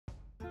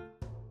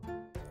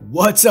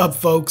What's up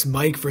folks,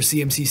 Mike for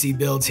CMCC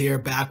Builds here,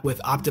 back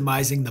with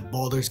optimizing the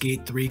Baldur's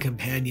Gate 3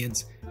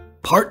 companions,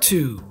 part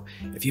 2.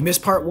 If you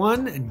missed part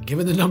 1, and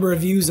given the number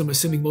of views I'm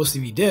assuming most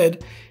of you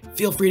did,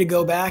 feel free to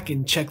go back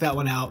and check that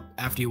one out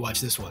after you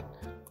watch this one.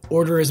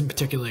 Order isn't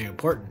particularly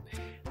important.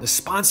 The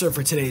sponsor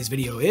for today's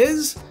video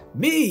is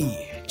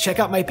me! Check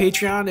out my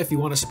Patreon if you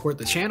want to support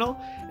the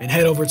channel, and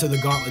head over to the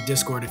Gauntlet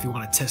Discord if you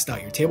want to test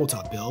out your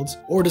tabletop builds,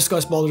 or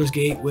discuss Baldur's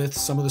Gate with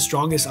some of the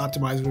strongest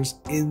optimizers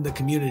in the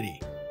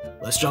community.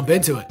 Let's jump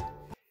into it.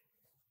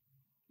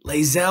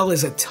 Lae'zel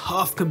is a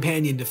tough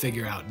companion to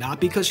figure out, not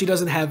because she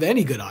doesn't have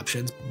any good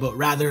options, but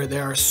rather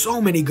there are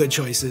so many good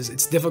choices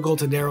it's difficult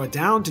to narrow it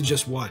down to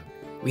just one.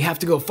 We have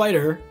to go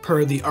fighter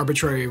per the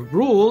arbitrary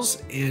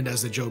rules, and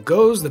as the joke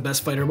goes, the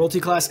best fighter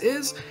multiclass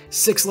is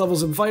 6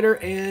 levels in fighter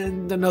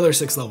and another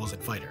 6 levels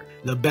in fighter.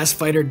 The best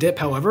fighter dip,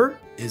 however,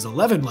 is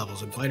 11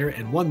 levels in fighter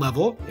and 1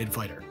 level in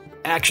fighter.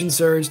 Action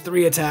surge,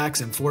 3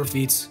 attacks, and 4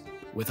 feats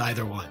with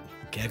either one.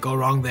 Can't go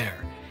wrong there.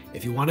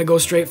 If you want to go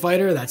straight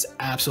fighter, that's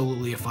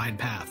absolutely a fine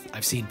path.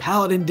 I've seen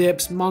paladin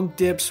dips, monk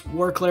dips,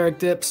 war cleric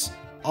dips,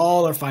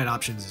 all are fine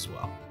options as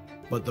well.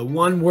 But the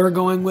one we're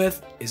going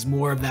with is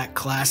more of that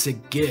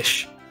classic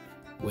Gish,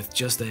 with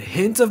just a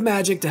hint of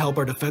magic to help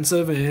our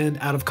defensive and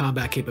out of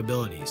combat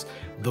capabilities.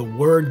 The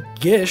word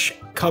Gish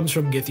comes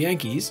from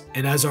Githyanki's,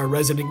 and as our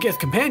resident Gith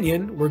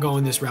companion, we're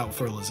going this route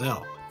for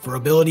Lae'zel. For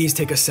abilities,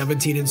 take a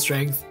 17 in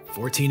strength,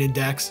 14 in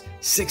dex,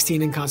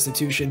 16 in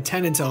constitution,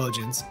 10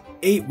 intelligence,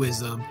 8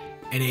 wisdom,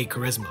 and 8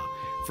 charisma.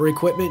 For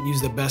equipment,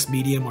 use the best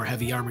medium or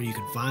heavy armor you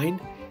can find.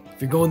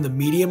 If you're going the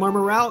medium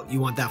armor route,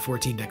 you want that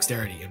 14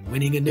 dexterity, and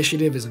winning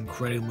initiative is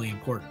incredibly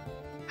important.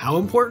 How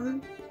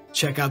important?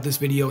 Check out this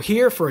video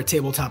here for a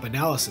tabletop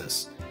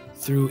analysis.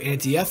 Through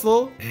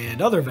Anti-Ethel and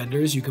other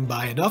vendors, you can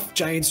buy enough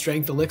giant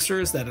strength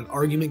elixirs that an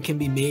argument can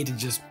be made to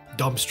just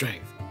dump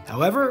strength.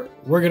 However,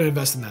 we're going to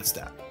invest in that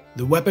stat.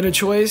 The weapon of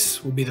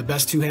choice will be the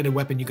best two-handed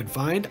weapon you can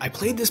find. I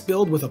played this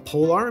build with a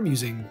polearm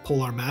using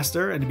Polearm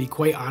Master, and to be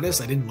quite honest,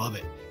 I didn't love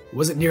it. It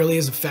wasn't nearly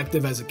as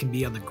effective as it can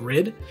be on the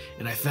grid,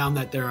 and I found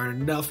that there are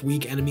enough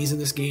weak enemies in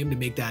this game to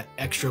make that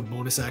extra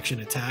bonus action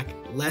attack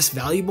less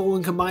valuable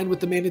when combined with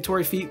the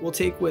mandatory feat we'll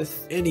take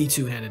with any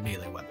two-handed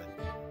melee weapon.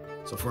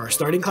 So for our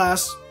starting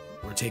class,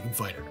 we're taking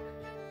fighter.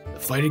 The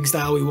fighting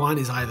style we want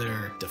is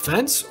either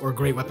defense or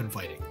great weapon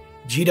fighting.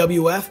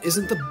 GWF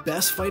isn't the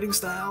best fighting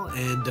style,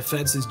 and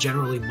defense is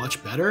generally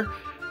much better,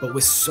 but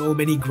with so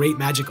many great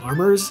magic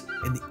armors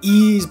and the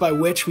ease by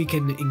which we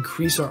can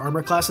increase our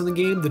armor class in the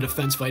game, the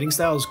defense fighting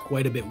style is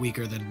quite a bit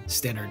weaker than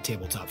standard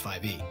tabletop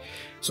 5e.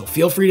 So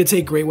feel free to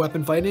take great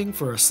weapon fighting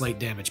for a slight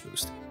damage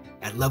boost.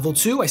 At level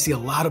 2, I see a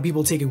lot of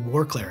people taking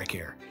war cleric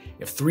here.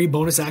 If 3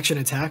 bonus action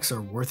attacks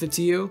are worth it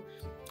to you,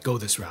 go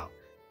this route.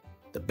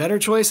 The better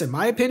choice, in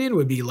my opinion,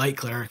 would be light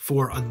cleric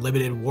for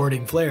unlimited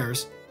warding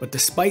flares, but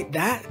despite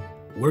that,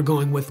 we're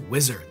going with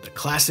Wizard, the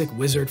classic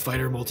Wizard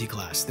fighter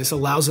multiclass. This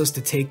allows us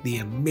to take the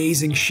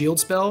amazing shield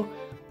spell.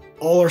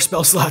 All our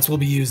spell slots will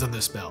be used on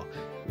this spell.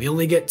 We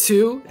only get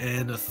 2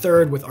 and a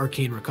third with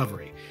arcane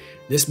recovery.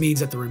 This means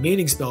that the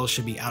remaining spells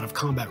should be out of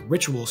combat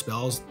ritual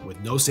spells with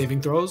no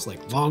saving throws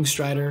like Long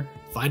Strider,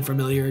 Find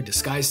Familiar,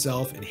 Disguise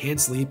Self,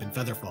 Enhanced Sleep, and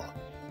Featherfall.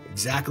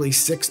 Exactly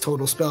 6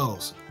 total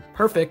spells.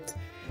 Perfect.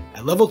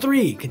 At level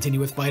 3, continue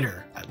with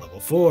Fighter. At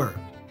level 4,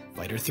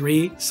 Fighter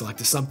 3,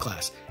 select a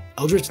subclass.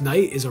 Eldritch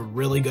Knight is a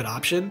really good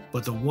option,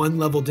 but the 1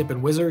 level dip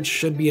in Wizard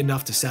should be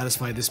enough to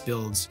satisfy this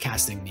build's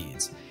casting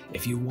needs.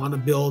 If you want to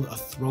build a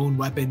thrown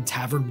weapon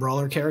tavern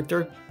brawler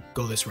character,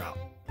 go this route.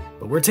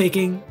 But we're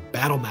taking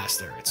Battle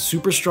Master. It's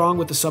super strong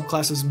with the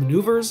subclass's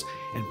maneuvers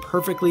and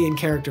perfectly in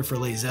character for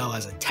Lae'zel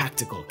as a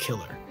tactical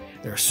killer.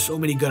 There are so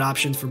many good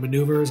options for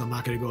maneuvers, I'm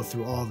not going to go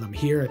through all of them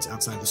here, it's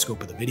outside the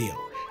scope of the video.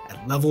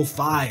 At level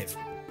 5,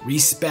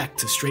 respec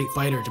to straight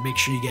fighter to make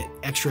sure you get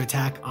extra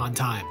attack on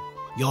time.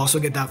 You'll also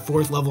get that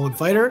 4th level in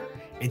fighter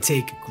and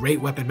take Great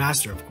Weapon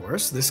Master, of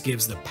course. This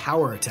gives the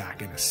power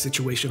attack and a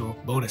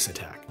situational bonus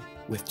attack.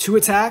 With 2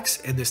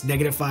 attacks and this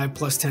 -5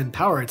 + 10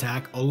 power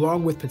attack,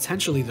 along with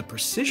potentially the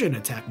precision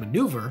attack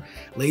maneuver,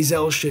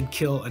 Lae'zel should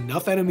kill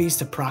enough enemies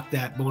to proc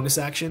that bonus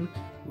action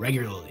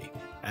regularly.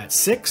 At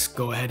 6,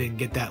 go ahead and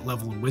get that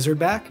level in Wizard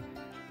back.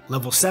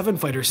 Level 7,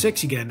 Fighter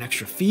 6, you get an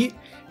extra feat,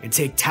 and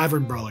take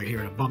Tavern Brawler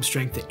here to bump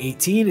strength to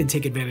 18 and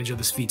take advantage of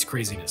this feat's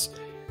craziness.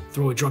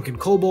 Throw a drunken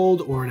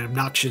kobold or an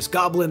obnoxious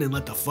goblin and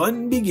let the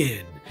fun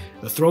begin.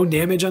 The thrown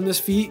damage on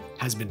this feat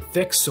has been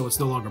fixed, so it's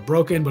no longer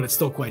broken, but it's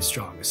still quite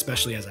strong,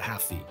 especially as a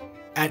half feat.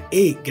 At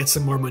 8, get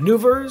some more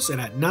maneuvers,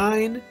 and at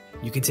 9,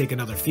 you can take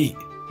another feat.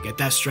 Get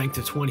that strength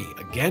to 20.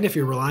 Again, if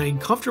you're relying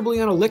comfortably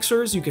on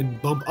elixirs, you can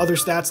bump other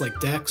stats like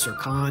dex or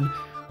con,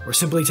 or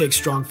simply take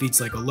strong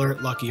feats like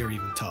alert, lucky, or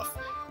even tough.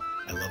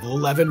 At level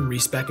 11,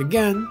 respec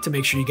again to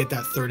make sure you get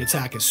that 3rd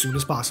attack as soon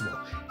as possible.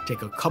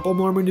 Take a couple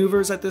more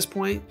maneuvers at this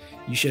point.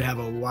 You should have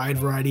a wide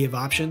variety of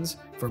options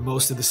for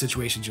most of the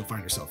situations you'll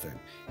find yourself in.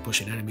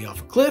 Push an enemy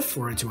off a cliff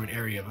or into an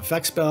area of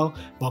effect spell,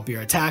 bump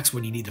your attacks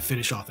when you need to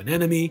finish off an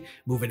enemy,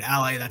 move an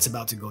ally that's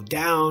about to go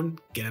down,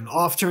 get an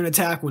off-turn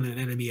attack when an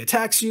enemy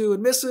attacks you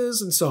and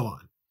misses, and so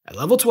on. At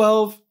level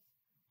 12,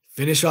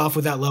 Finish off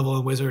with that level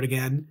in Wizard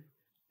again,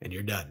 and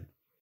you're done.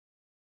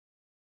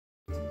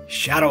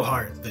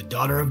 Shadowheart, the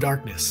Daughter of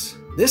Darkness.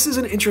 This is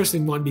an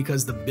interesting one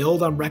because the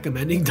build I'm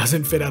recommending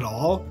doesn't fit at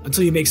all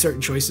until you make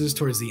certain choices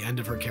towards the end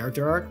of her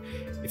character arc.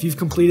 If you've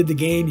completed the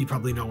game, you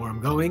probably know where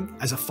I'm going.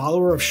 As a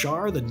follower of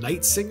Shar, the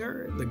Night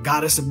Singer, the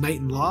goddess of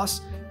night and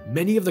loss,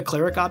 many of the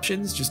cleric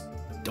options just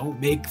don't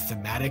make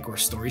thematic or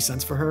story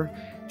sense for her.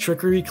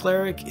 Trickery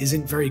Cleric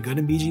isn't very good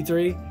in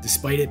BG3,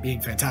 despite it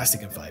being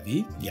fantastic in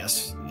 5e.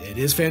 Yes, it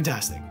is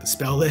fantastic. The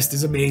spell list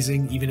is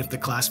amazing, even if the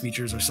class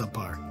features are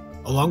subpar.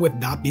 Along with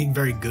not being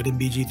very good in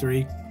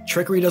BG3,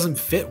 Trickery doesn't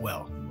fit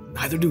well.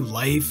 Neither do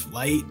Life,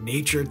 Light,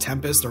 Nature,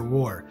 Tempest, or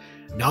War.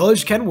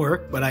 Knowledge can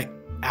work, but I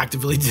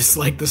actively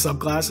dislike the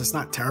subclass. It's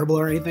not terrible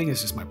or anything,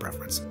 it's just my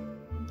preference.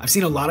 I've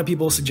seen a lot of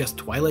people suggest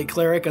Twilight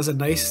Cleric as a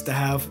nice to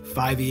have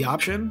 5e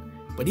option,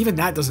 but even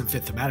that doesn't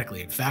fit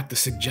thematically. In fact, the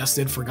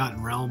suggested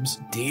Forgotten Realms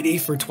deity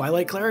for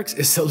Twilight Clerics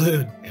is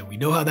Saloon, and we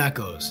know how that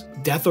goes.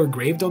 Death or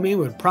Grave Domain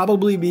would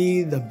probably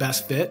be the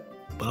best fit,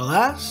 but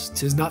alas,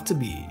 'tis not to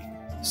be.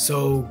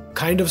 So,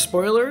 kind of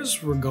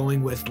spoilers, we're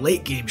going with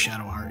late game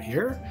Shadowheart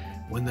here,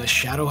 when the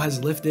shadow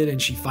has lifted and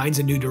she finds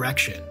a new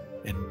direction.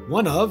 And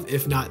one of,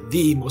 if not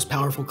the most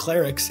powerful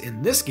clerics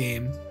in this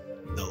game,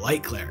 the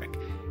Light Cleric.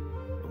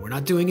 And we're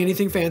not doing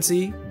anything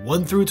fancy,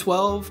 1 through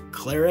 12,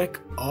 Cleric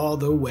all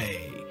the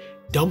way.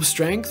 Dump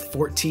Strength,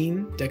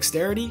 14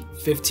 Dexterity,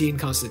 15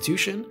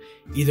 Constitution,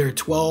 either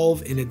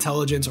 12 in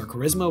Intelligence or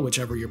Charisma,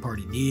 whichever your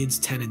party needs,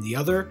 10 in the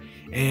other,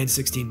 and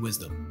 16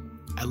 Wisdom.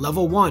 At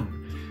level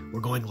 1, we're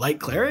going Light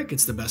Cleric.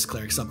 It's the best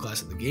Cleric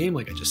subclass in the game,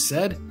 like I just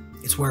said.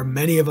 It's where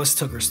many of us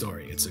took her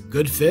story. It's a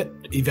good fit,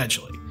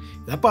 eventually.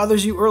 If that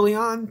bothers you early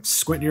on,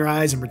 squint your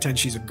eyes and pretend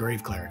she's a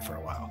Grave Cleric for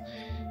a while.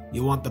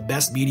 You'll want the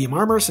best medium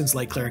armor since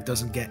Light Cleric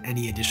doesn't get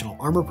any additional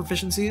armor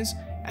proficiencies.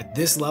 At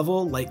this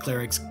level, Light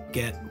Clerics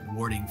get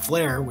Warding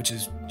Flare, which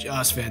is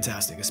just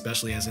fantastic,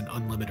 especially as an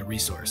unlimited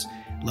resource.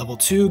 Level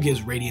 2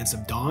 gives Radiance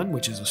of Dawn,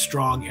 which is a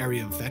strong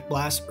area of effect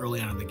blast early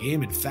on in the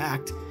game. In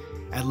fact,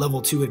 at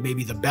level 2 it may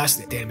be the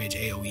best damage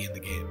AoE in the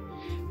game.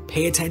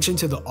 Pay attention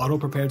to the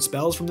auto-prepared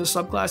spells from this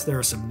subclass. There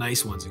are some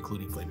nice ones,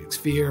 including Flaming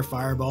Sphere,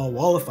 Fireball,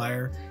 Wall of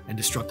Fire, and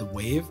Destructive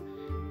Wave.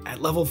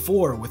 At level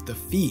 4, with the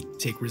feat,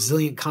 take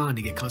Resilient Con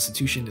to get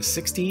Constitution to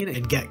 16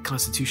 and get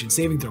Constitution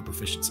saving throw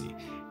proficiency.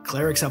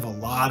 Clerics have a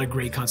lot of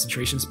great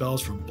concentration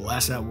spells, from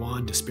Bless at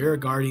 1 to Spirit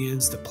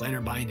Guardians to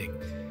Planar Binding.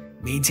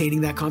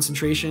 Maintaining that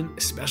concentration,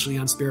 especially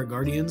on Spirit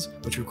Guardians,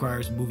 which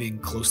requires moving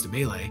close to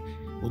melee,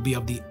 will be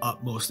of the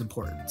utmost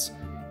importance.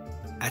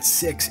 At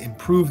 6,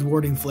 Improved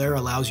Warding Flare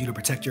allows you to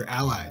protect your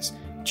allies.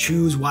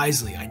 Choose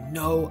wisely. I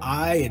know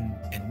I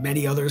and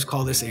many others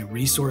call this a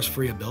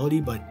resource-free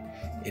ability, but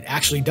it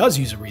actually does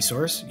use a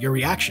resource, your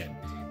reaction,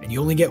 and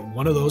you only get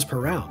one of those per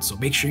round, so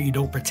make sure you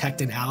don't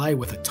protect an ally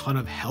with a ton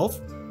of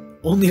health,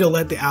 only to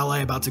let the ally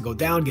about to go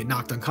down get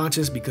knocked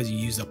unconscious because you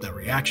used up that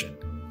reaction.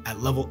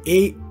 At level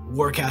 8,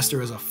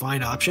 Warcaster is a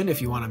fine option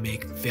if you want to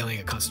make failing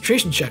a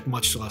concentration check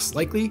much less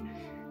likely,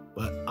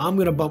 but I'm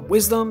going to bump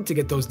Wisdom to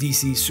get those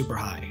DCs super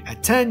high.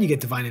 At 10, you get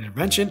Divine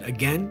Intervention.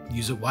 Again,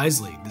 use it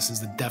wisely. This is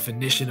the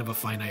definition of a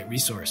finite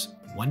resource.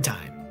 One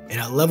time.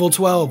 And at level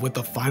 12, with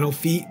the final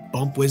feat,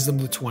 bump Wisdom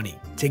to 20.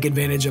 Take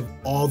advantage of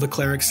all the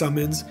Cleric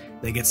summons.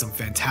 They get some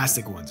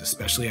fantastic ones,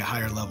 especially at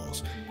higher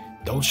levels.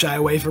 Don't shy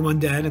away from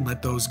undead and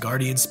let those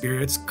guardian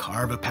spirits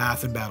carve a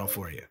path in battle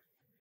for you.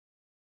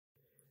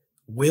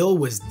 Wyll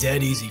was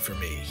dead easy for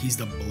me. He's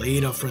the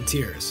Blade of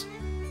Frontiers.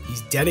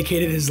 He's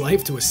dedicated his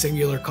life to a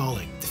singular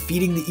calling,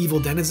 defeating the evil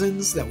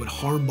denizens that would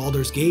harm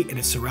Baldur's Gate and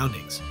its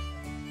surroundings.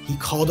 He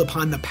called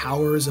upon the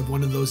powers of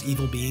one of those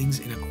evil beings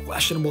in a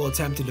questionable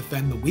attempt to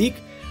defend the weak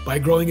by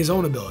growing his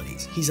own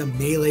abilities. He's a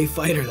melee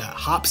fighter that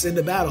hops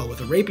into battle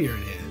with a rapier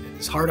in hand and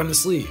his heart on his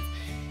sleeve.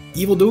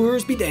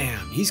 Evildoers be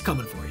damned, he's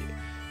coming for you.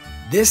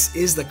 This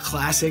is the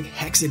classic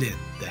Hexadin,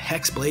 the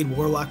Hexblade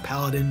Warlock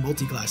Paladin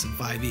multiclass in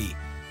 5e.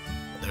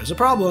 But there's a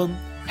problem.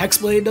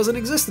 Hexblade doesn't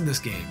exist in this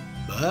game,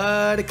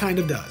 but it kind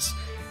of does,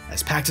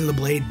 as Pact of the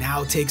Blade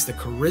now takes the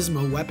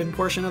Charisma weapon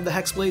portion of the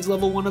Hexblade's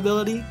level 1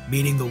 ability,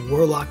 meaning the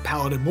Warlock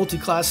Paladin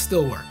multiclass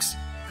still works.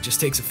 It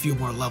just takes a few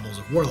more levels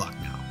of Warlock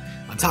now.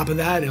 On top of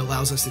that, it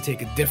allows us to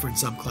take a different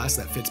subclass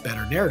that fits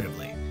better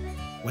narratively.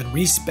 When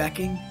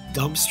respeccing,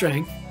 dump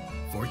Strength,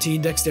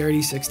 14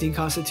 Dexterity, 16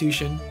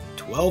 Constitution,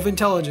 12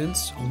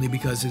 Intelligence, only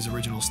because his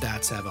original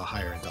stats have a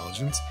higher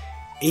Intelligence,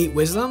 8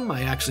 Wisdom.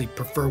 I actually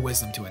prefer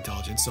Wisdom to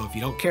Intelligence, so if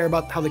you don't care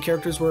about how the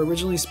characters were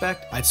originally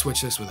spec'd, I'd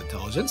switch this with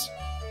Intelligence.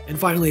 And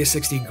finally a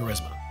 16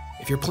 Charisma.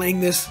 If you're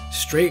playing this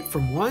straight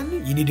from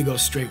 1, you need to go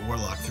straight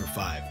Warlock through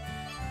 5.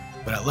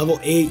 But at level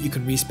 8, you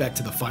can respec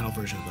to the final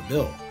version of the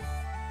build.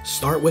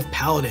 Start with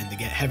Paladin to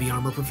get heavy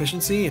armor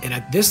proficiency, and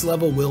at this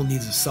level, Wyll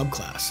needs a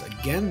subclass.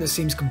 Again, this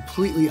seems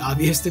completely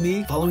obvious to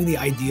me. Following the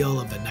ideal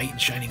of the knight in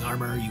shining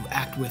armor, you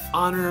act with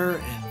honor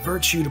and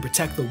virtue to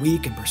protect the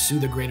weak and pursue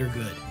the greater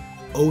good.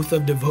 Oath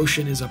of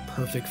Devotion is a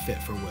perfect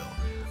fit for Wyll.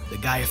 The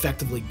guy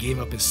effectively gave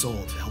up his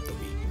soul to help the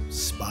weak.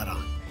 Spot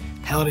on.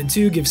 Paladin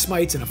 2 gives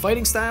smites and a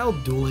fighting style.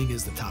 Dueling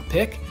is the top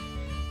pick.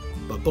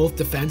 but both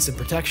defense and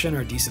protection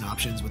are decent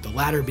options, with the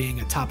latter being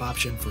a top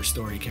option for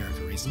story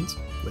character reasons.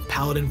 With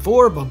Paladin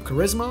 4, bump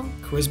Charisma.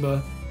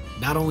 Charisma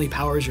not only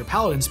powers your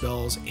Paladin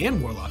spells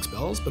and Warlock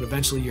spells, but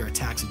eventually your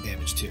attacks and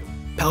damage too.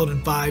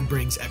 Paladin 5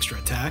 brings extra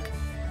attack.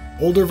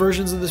 Older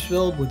versions of this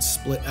build would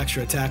split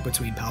extra attack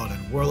between Paladin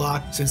and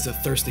Warlock, since the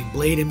Thirsting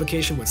Blade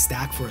invocation would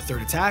stack for a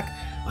third attack.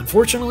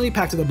 Unfortunately,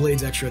 Pact of the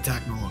Blade's extra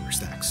attack no longer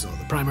stacks, so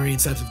the primary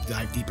incentive to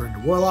dive deeper into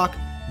Warlock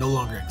no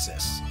longer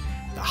exists.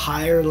 The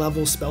higher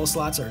level spell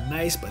slots are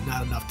nice, but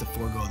not enough to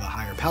forego the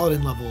higher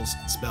Paladin levels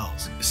and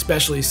spells,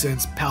 especially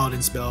since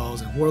Paladin spells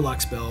and Warlock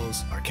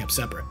spells are kept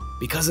separate.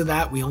 Because of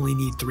that, we only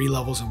need 3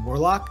 levels in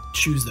Warlock.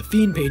 Choose the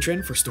Fiend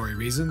Patron for story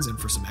reasons and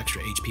for some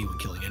extra HP when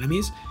killing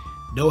enemies.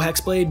 No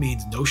Hexblade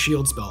means no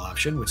shield spell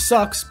option, which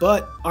sucks,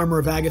 but Armor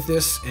of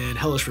Agathis and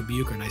Hellish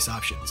Rebuke are nice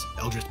options.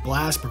 Eldritch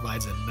Blast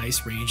provides a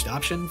nice ranged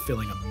option,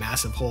 filling a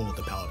massive hole with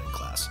the Paladin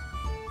class.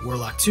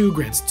 Warlock 2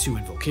 grants 2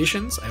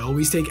 invocations. I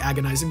always take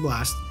Agonizing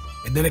Blast,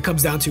 and then it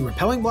comes down to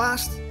Repelling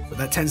Blast, but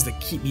that tends to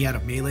keep me out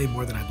of melee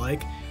more than I'd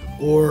like,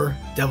 or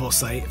Devil's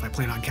Sight if I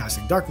plan on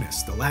casting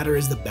Darkness. The latter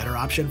is the better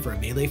option for a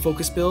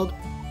melee-focused build,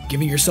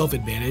 giving yourself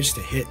advantage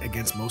to hit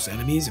against most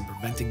enemies and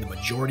preventing the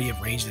majority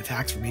of ranged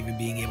attacks from even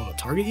being able to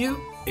target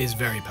you is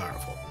very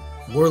powerful.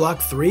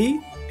 Warlock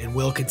 3 and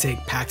Wyll can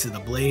take Pact of the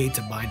Blade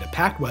to bind a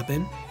pact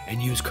weapon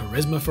and use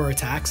Charisma for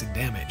attacks and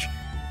damage.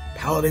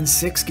 Paladin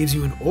 6 gives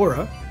you an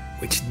aura,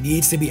 which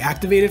needs to be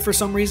activated for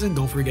some reason.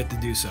 Don't forget to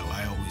do so,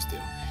 I always do.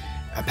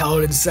 At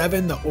Paladin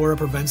 7, the aura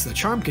prevents the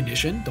charm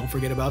condition. Don't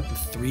forget about the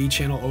 3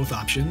 channel oath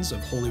options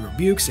of Holy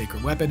Rebuke,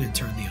 Sacred Weapon, and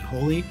Turn the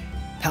Unholy.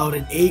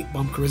 Paladin 8,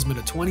 bump Charisma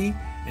to 20.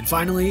 And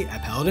finally,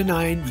 at Paladin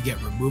 9, you get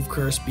Remove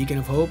Curse, Beacon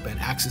of Hope, and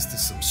access to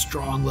some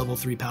strong level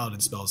 3 Paladin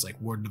spells like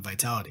Warden of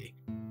Vitality.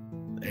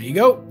 There you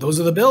go, those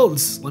are the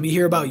builds. Let me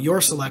hear about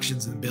your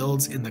selections and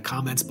builds in the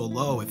comments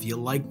below. If you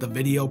liked the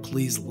video,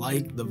 please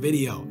like the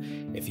video.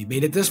 If you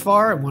made it this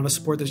far and want to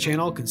support the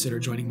channel, consider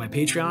joining my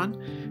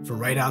Patreon for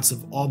write-outs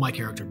of all my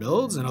character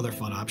builds and other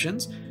fun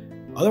options.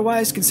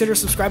 Otherwise, consider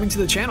subscribing to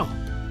the channel.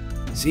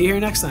 See you here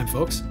next time,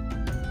 folks.